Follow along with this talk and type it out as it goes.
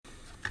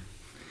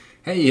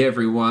Hey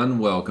everyone,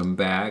 welcome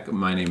back.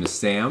 My name is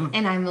Sam,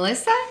 And I'm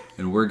Melissa.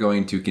 and we're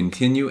going to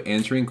continue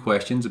answering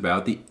questions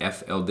about the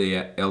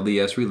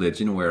FLDS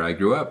religion where I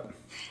grew up.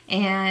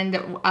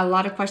 And a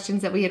lot of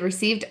questions that we had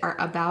received are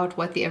about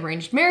what the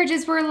arranged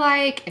marriages were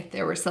like, if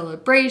there were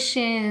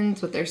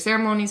celebrations, what their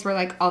ceremonies were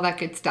like, all that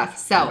good stuff.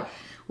 So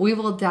we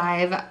will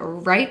dive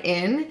right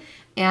in.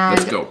 And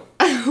Let's go.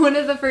 One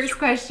of the first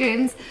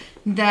questions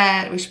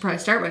that we should probably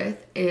start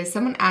with is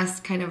someone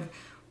asked kind of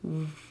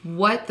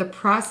what the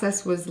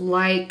process was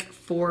like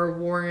for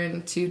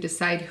Warren to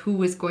decide who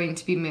was going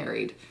to be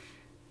married.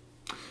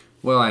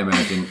 Well, I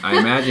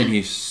imagine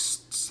he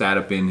sat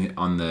up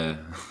on the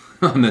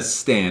on the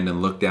stand and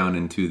looked down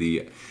into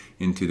the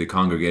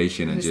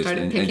congregation and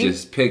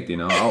just picked.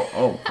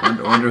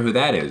 Wonder who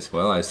that is.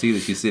 Well, I see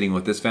that she's sitting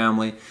with this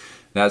family.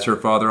 That's her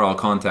father. I'll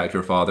contact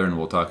her father and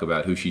we'll talk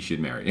about who she should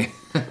marry.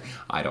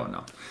 I don't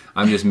know.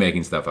 I'm just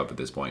making stuff up at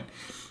this point.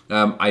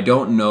 I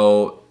don't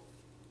know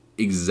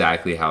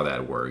exactly how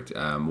that worked.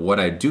 What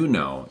I do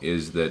know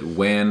is that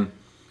when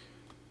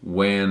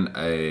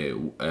a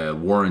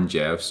Warren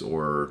Jeffs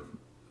or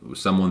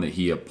someone that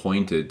he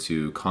appointed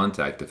to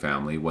contact the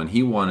family, when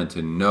he wanted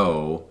to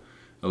know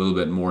a little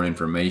bit more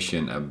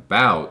information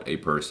about a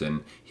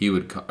person, he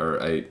would,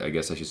 I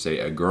guess I should say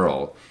a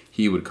girl,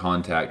 he would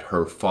contact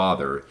her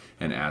father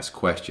and ask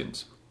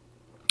questions.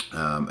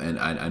 And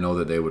I know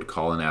that they would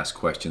call and ask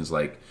questions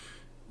like,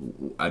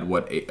 at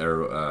what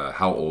or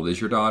how old is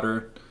your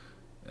daughter?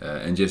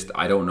 And just,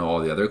 I don't know all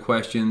the other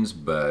questions,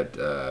 but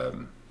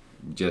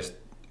just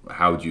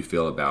how would you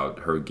feel about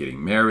her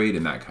getting married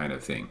and that kind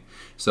of thing.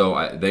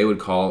 So they would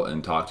call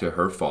and talk to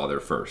her father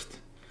first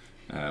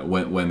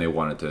when they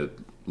wanted to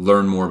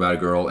learn more about a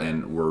girl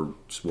and were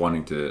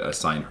wanting to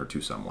assign her to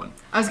someone.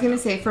 I was going to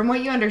say, from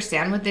what you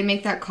understand, would they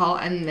make that call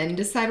and then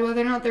decide whether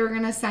or not they were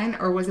going to assign,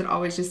 or was it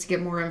always just to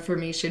get more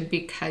information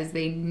because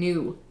they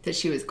knew that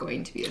she was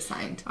going to be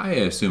assigned? I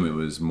assume it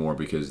was more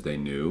because they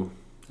knew.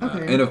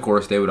 Okay. And of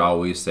course, they would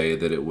always say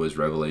that it was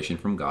revelation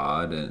from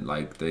God, and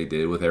like they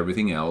did with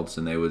everything else.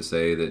 And they would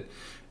say that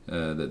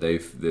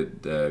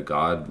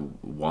God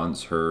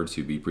wants her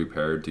to be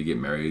prepared to get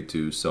married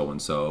to so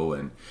and so,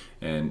 and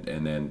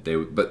then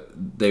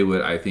they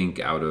would, I think,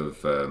 out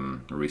of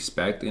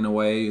respect in a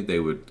way, they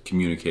would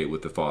communicate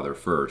with the father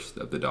first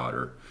of the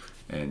daughter,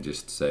 and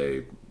just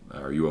say,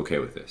 "Are you okay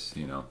with this?"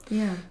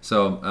 Yeah.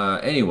 So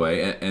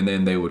anyway, and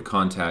then they would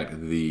contact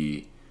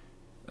they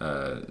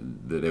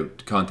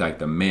would contact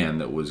the man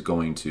that was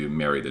going to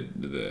marry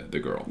the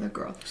girl. The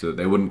girl. So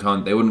they wouldn't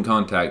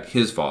contact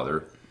his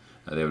father.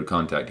 They would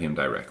contact him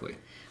directly.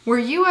 Were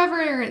you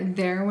ever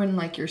there when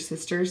like your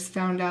sisters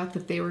found out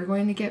that they were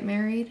going to get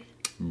married?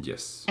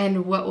 Yes.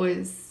 And what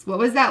was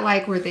that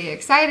like? Were they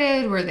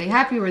excited? Were they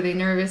happy? Were they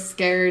nervous,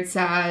 scared,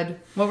 sad?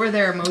 What were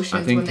their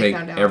emotions when they found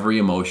out? I think take every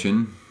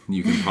emotion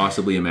you can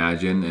possibly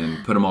imagine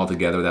and put them all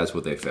together. That's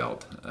what they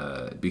felt.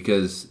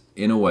 Because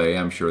in a way,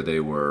 I'm sure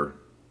they were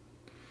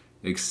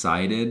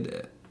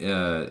excited. They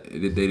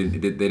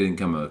didn't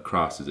come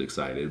across as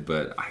excited,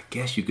 but I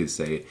guess you could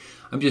say,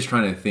 I'm just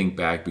trying to think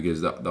back,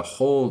 because the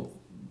whole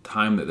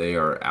time that they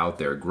are out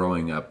there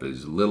growing up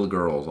as little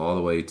girls all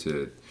the way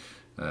to,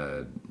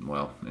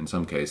 well, in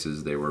some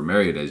cases they were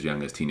married as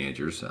young as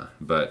teenagers.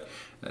 But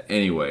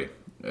anyway,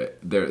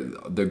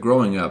 they're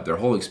growing up. Their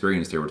whole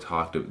experience, they were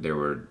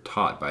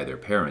taught by their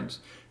parents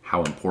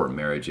how important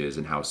marriage is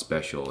and how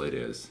special it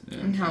is.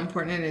 And how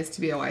important it is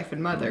to be a wife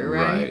and mother,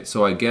 Right.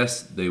 So I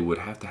guess they would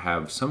have to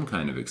have some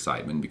kind of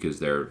excitement because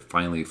they're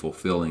finally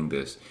fulfilling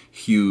this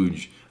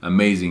huge,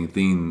 amazing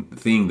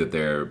thing that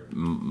their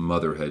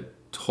mother had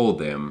told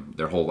them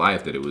their whole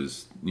life, that it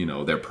was,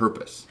 their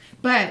purpose.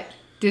 But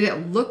did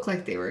it look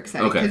like they were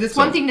excited? Okay, Because it's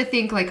one thing to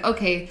think like,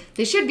 okay,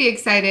 they should be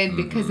excited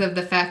because of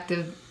the fact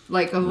of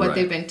what Right.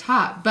 they've been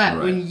taught. But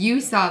Right. when you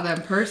saw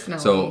them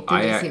personally, So did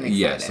they seem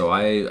excited? so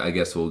I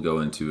guess we'll go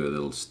into a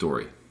little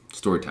story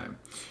time.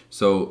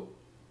 So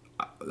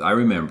I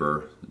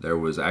remember there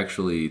was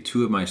actually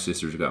two of my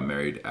sisters who got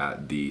married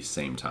at the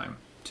same time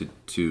to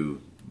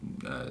two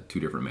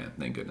different men,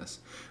 thank goodness.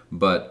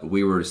 But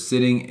we were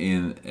sitting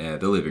in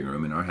the living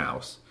room in our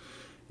house,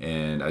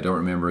 and I don't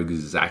remember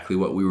exactly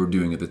what we were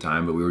doing at the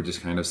time, but we were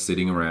just kind of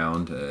sitting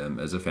around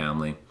as a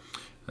family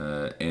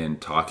and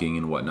talking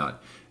and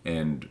whatnot.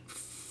 And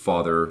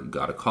father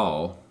got a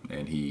call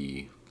and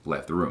he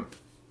left the room.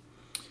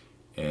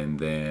 And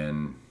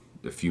then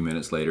a few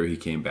minutes later he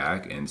came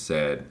back and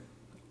said,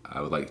 "I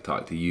would like to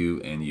talk to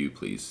you and you,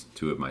 please,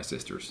 two of my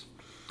sisters."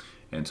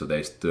 And so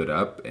they stood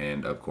up,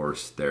 and of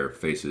course their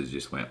faces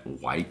just went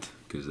white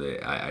because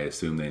I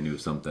assume they knew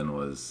something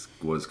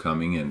was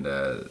coming, and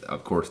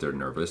of course they're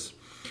nervous.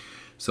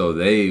 So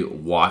they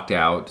walked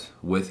out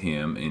with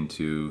him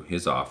into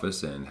his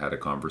office and had a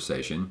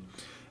conversation.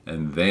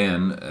 And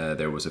then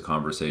there was a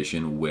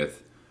conversation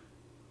with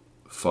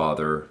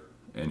father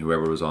and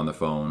whoever was on the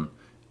phone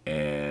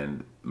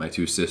and my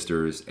two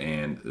sisters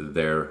and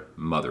their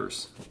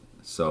mothers.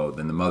 So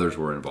then the mothers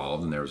were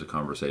involved, and there was a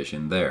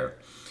conversation there.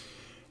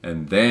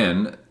 And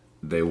then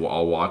they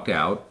all walked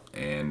out,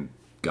 and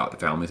got the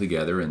family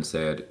together and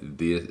said,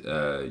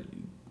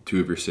 two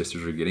of your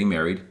sisters are getting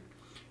married,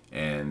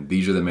 and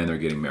these are the men they're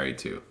getting married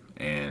to.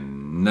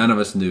 And none of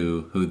us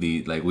knew who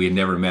we had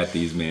never met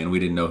these men. We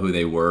didn't know who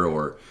they were,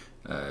 or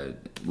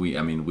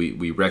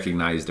we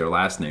recognized their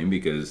last name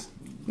because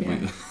they're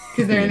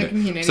in the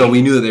community. So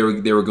we knew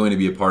that they were going to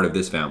be a part of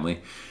this family.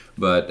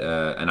 But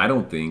and I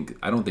don't think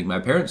my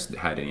parents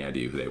had any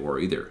idea who they were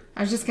either.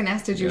 I was just gonna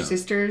ask, did your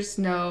sisters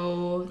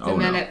know the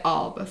men at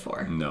all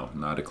before? No,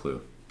 not a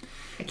clue.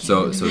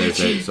 So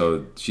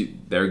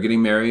they're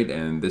getting married,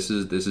 and this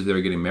is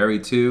they're getting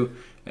married to.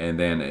 And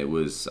then it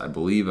was, I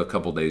believe, a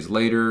couple days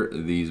later,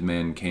 these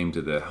men came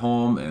to the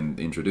home and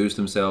introduced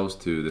themselves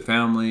to the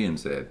family and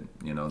said,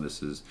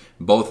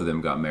 both of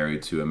them got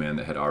married to a man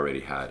that had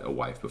already had a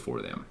wife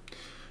before them.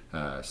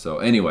 So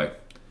anyway,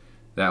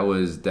 that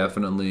was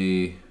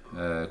definitely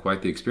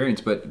quite the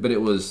experience. But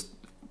it was,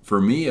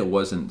 for me, it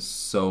wasn't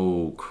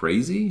so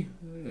crazy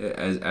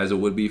as it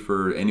would be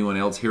for anyone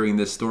else hearing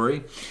this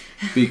story.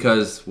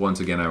 Because once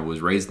again, I was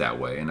raised that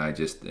way,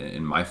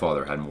 and my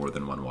father had more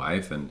than one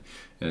wife, and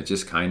it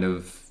just kind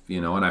of,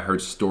 and I heard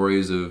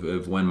stories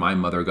of when my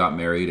mother got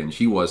married, and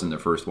she wasn't the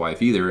first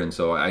wife either, and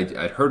so I'd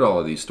heard all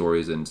of these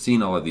stories and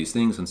seen all of these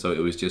things, and so it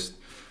was just,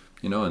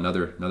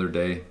 another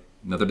day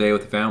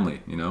with the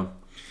family,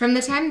 From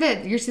the time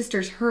that your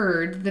sisters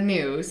heard the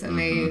news and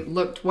they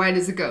looked white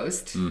as a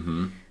ghost,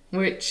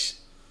 which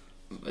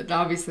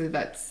obviously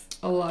that's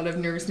a lot of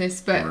nervousness,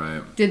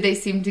 but did they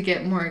seem to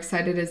get more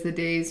excited as the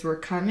days were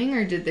coming,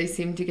 or did they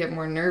seem to get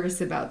more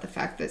nervous about the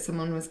fact that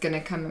someone was going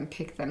to come and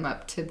pick them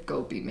up to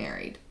go be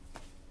married?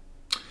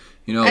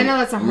 I know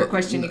that's a hard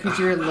question because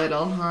you were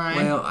little, huh?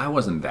 Well, I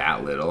wasn't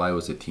that little. I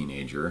was a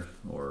teenager,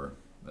 or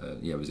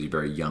I was a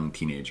very young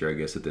teenager, I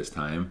guess, at this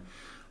time.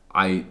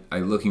 I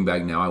looking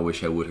back now, I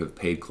wish I would have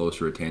paid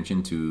closer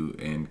attention to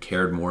and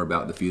cared more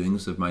about the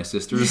feelings of my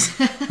sisters.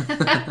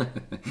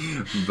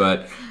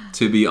 But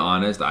to be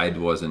honest, I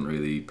wasn't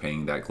really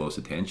paying that close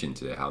attention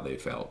to how they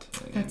felt.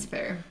 That's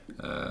fair.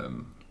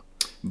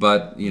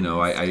 But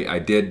I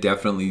did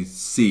definitely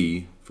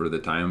see, for the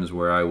times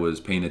where I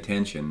was paying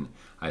attention,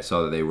 I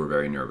saw that they were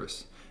very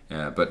nervous.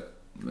 But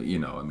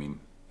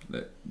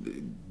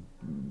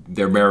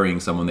they're marrying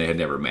someone they had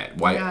never met.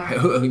 Why?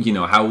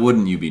 Yeah. How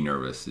wouldn't you be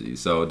nervous?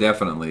 So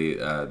definitely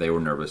they were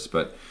nervous,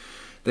 but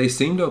they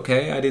seemed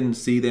okay. I didn't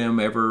see them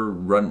ever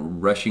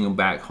rushing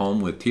back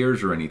home with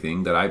tears or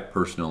anything that I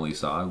personally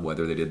saw.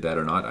 Whether they did that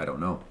or not, I don't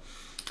know.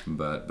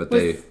 But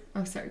they.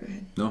 Oh, sorry. Go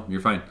ahead. No,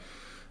 you're fine.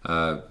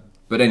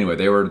 But anyway,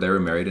 they were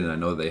married, and I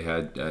know they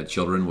had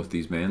children with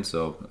these men.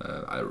 So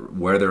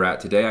where they're at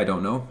today, I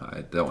don't know.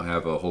 I don't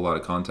have a whole lot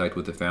of contact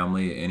with the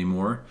family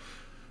anymore.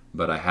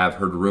 But I have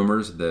heard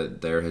rumors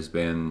that there has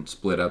been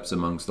split ups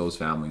amongst those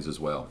families as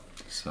well.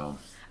 So,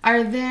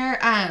 are there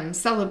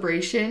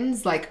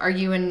celebrations? Like,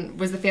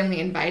 was the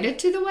family invited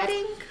to the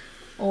wedding?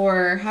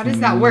 Or how does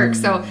that work?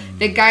 So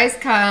the guys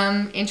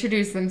come,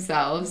 introduce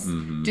themselves.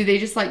 Do they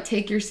just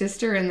take your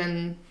sister and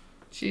then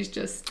she's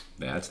just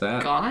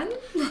gone?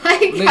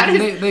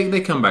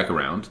 They come back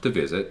around to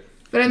visit.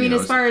 But I mean,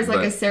 as far as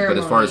a ceremony.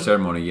 But as far as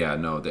ceremony, yeah,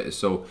 no.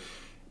 So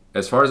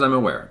as far as I'm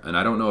aware, and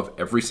I don't know if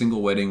every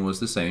single wedding was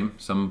the same.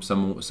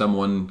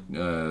 Someone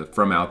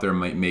from out there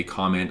may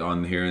comment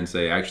on here and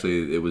say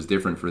actually it was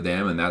different for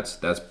them, and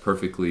that's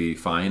perfectly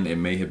fine. It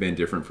may have been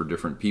different for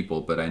different people,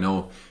 but I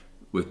know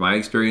with my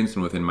experience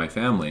and within my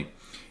family,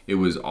 it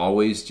was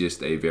always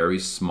just a very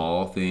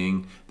small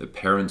thing. The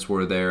parents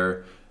were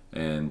there,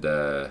 and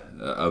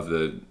of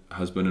the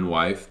husband and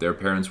wife, their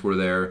parents were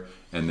there,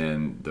 and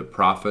then the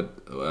prophet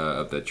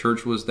of the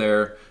church was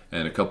there,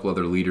 and a couple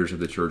other leaders of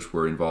the church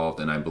were involved,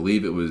 and I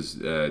believe it was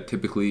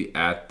typically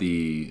at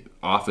the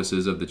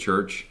offices of the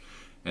church,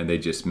 and they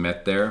just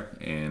met there,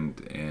 and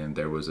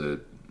there was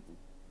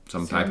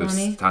some type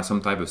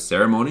of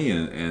ceremony,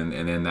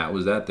 and then that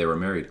was that. They were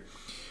married.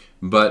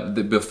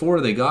 But before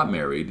they got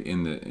married,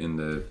 in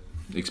the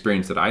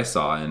experience that I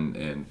saw,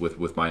 and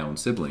with my own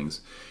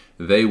siblings,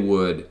 they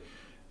would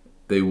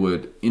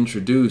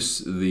introduce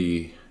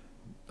the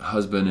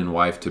husband and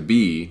wife to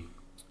be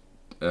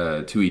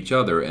to each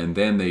other, and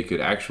then they could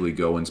actually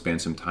go and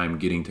spend some time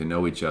getting to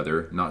know each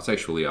other, not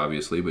sexually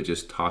obviously, but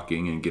just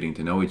talking and getting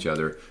to know each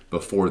other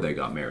before they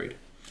got married.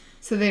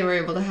 So they were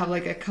able to have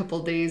a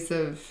couple days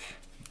of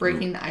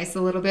breaking the ice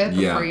a little bit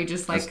before you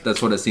just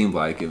that's what it seemed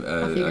like,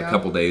 a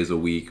couple days, a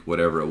week,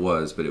 whatever it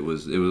was, but it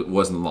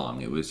wasn't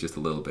long. It was just a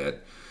little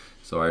bit.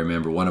 So I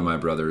remember one of my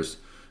brothers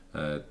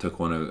took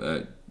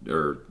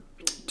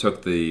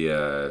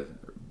the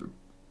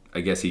I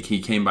guess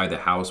he came by the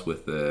house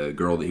with the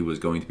girl that he was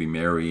going to be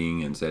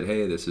marrying and said,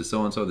 hey, this is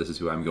so-and-so, this is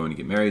who I'm going to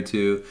get married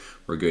to.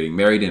 We're getting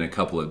married in a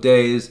couple of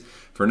days.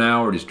 For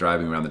now, we're just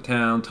driving around the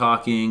town,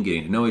 talking,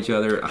 getting to know each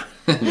other.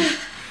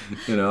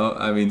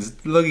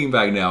 Looking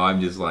back now,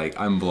 I'm just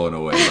I'm blown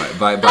away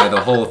by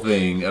the whole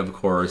thing, of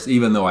course.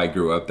 Even though I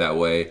grew up that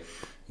way,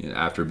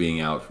 after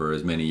being out for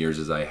as many years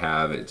as I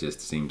have, it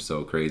just seems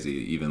so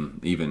crazy,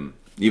 even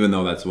Even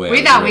though that's the way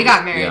we thought we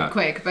got married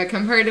quick, but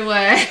compared to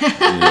what?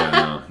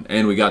 No.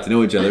 And we got to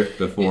know each other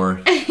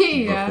beforehand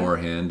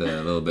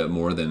a little bit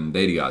more than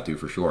they got to,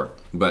 for sure.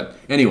 But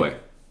anyway,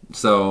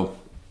 so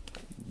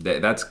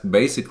that's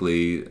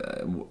basically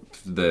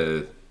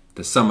to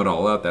sum it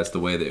all up. That's the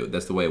way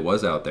it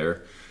was out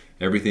there.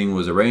 Everything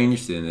was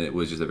arranged, and it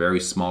was just a very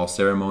small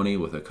ceremony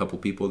with a couple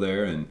people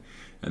there, and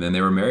then they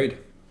were married.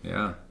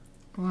 Yeah.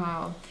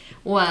 Wow.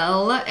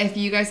 Well, if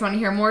you guys want to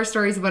hear more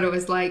stories about what it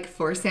was like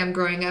for Sam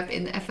growing up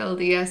in the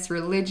FLDS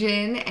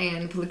religion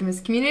and polygamous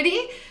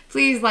community,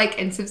 please like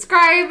and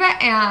subscribe,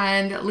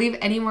 and leave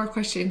any more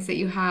questions that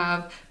you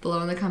have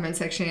below in the comment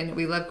section.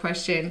 We love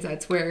questions.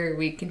 That's where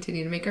we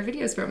continue to make our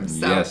videos from.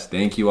 So. Yes,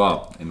 thank you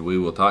all, and we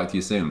will talk to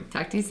you soon.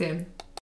 Talk to you soon.